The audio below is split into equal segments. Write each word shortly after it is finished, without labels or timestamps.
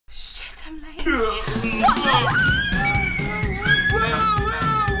I'm late. What the?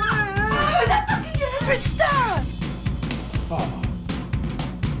 Who the fuck are you? It's Stan! Oh.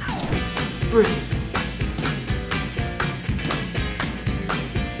 That's brilliant.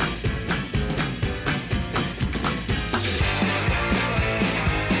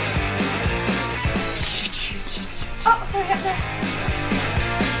 Oh, sorry, up there.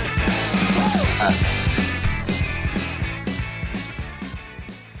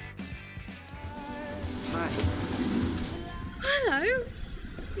 Hi. Hello.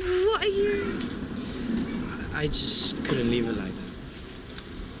 What are you? I just couldn't leave it like that.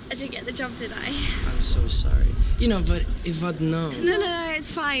 I didn't get the job, did I? I'm so sorry. You know, but if I'd known... No, it's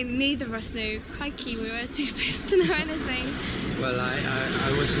fine. Neither of us knew. Crikey, we were too pissed to know anything. Well,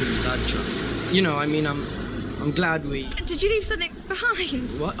 I wasn't that drunk. You know, I mean, I'm glad we... Did you leave something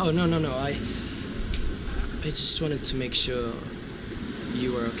behind? What? Oh, no. I just wanted to make sure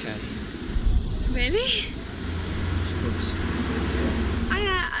you were okay. Really? Of course.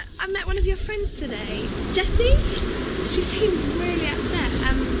 I met one of your friends today. Jessie? She seemed really upset.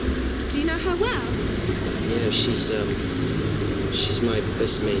 Do you know her well? Yeah, she's my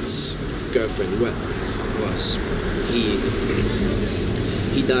best mate's girlfriend. Well, was. He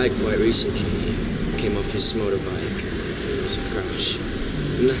died quite recently. He came off his motorbike. It was a crash.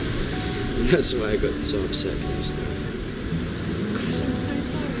 And that's why I got so upset last night. Gosh, I'm so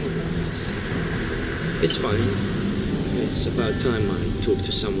sorry. It's fine. It's about time I talk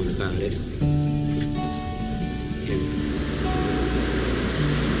to someone about it. Here.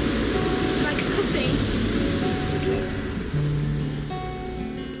 Would you like a coffee?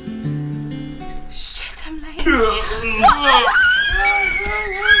 Shit, I'm late. Who the fuck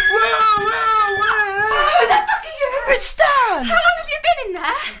are you? It's Stan! How long have you been in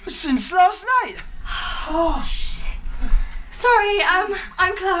there? Since last night. Oh, shit. Sorry,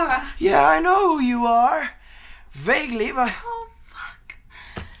 I'm Clara. Yeah, I know who you are. Vaguely, but... Oh, fuck.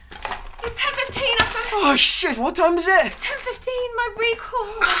 It's 10:15, I've got... Oh, shit, what time is it? 10:15, my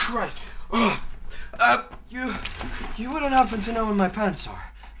recall. Christ. Oh. You wouldn't happen to know where my pants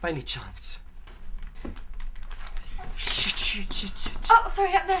are, by any chance? Shit. Oh,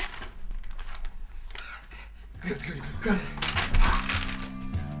 sorry, up there. Good. Got it.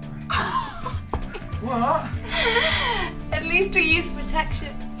 What? At least we used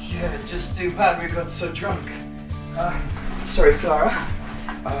protection. Yeah, just too bad we got so drunk. Sorry, Clara.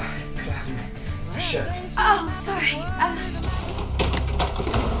 Could I have my shirt? Oh, sorry.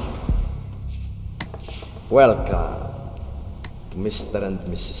 Welcome to Mr. and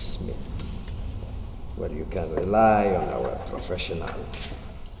Mrs. Smith, where you can rely on our professional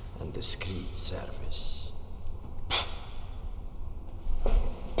and discreet service.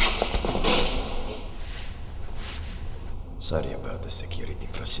 Sorry about the security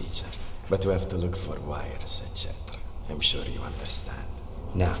procedure, but we have to look for wires, etc. I'm sure you understand.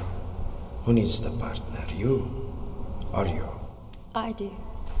 Now, who needs the partner, you or you? I do.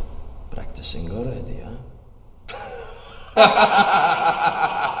 Practicing already, huh?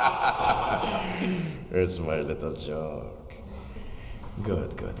 It's my little joke.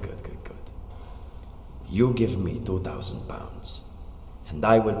 Good. You give me £2,000, and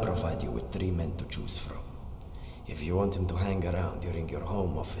I will provide you with 3 men to choose from. If you want him to hang around during your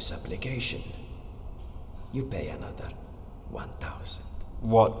home office application, you pay another 1,000.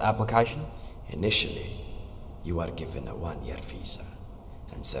 What application? Initially, you are given a 1-year visa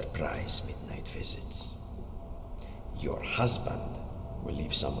and surprise midnight visits. Your husband will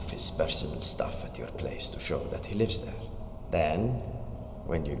leave some of his personal stuff at your place to show that he lives there. Then,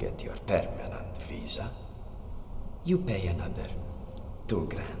 when you get your permanent visa, you pay another 2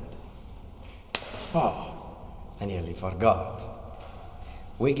 grand. Oh, I nearly forgot.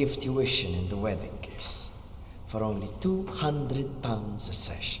 We give tuition in the wedding kiss for only £200 a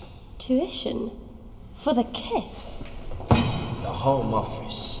session. Tuition? For the kiss? The Home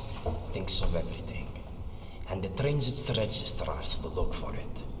Office thinks of everything, and it trains its registrars to look for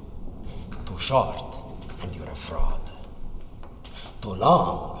it. Too short, and you're a fraud. Too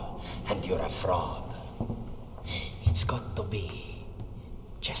long, and you're a fraud. It's got to be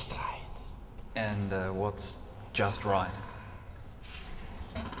just right. And what's just right?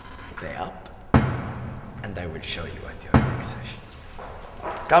 Pay up, and I will show you at your next session.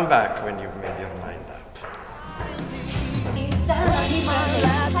 Come back when you've made your mind up.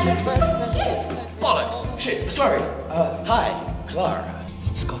 Bollocks! Shit, sorry. Hi, Clara.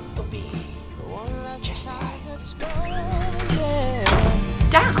 It's got to be just right.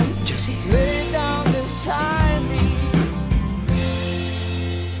 Down? Jessie. Lay down this high.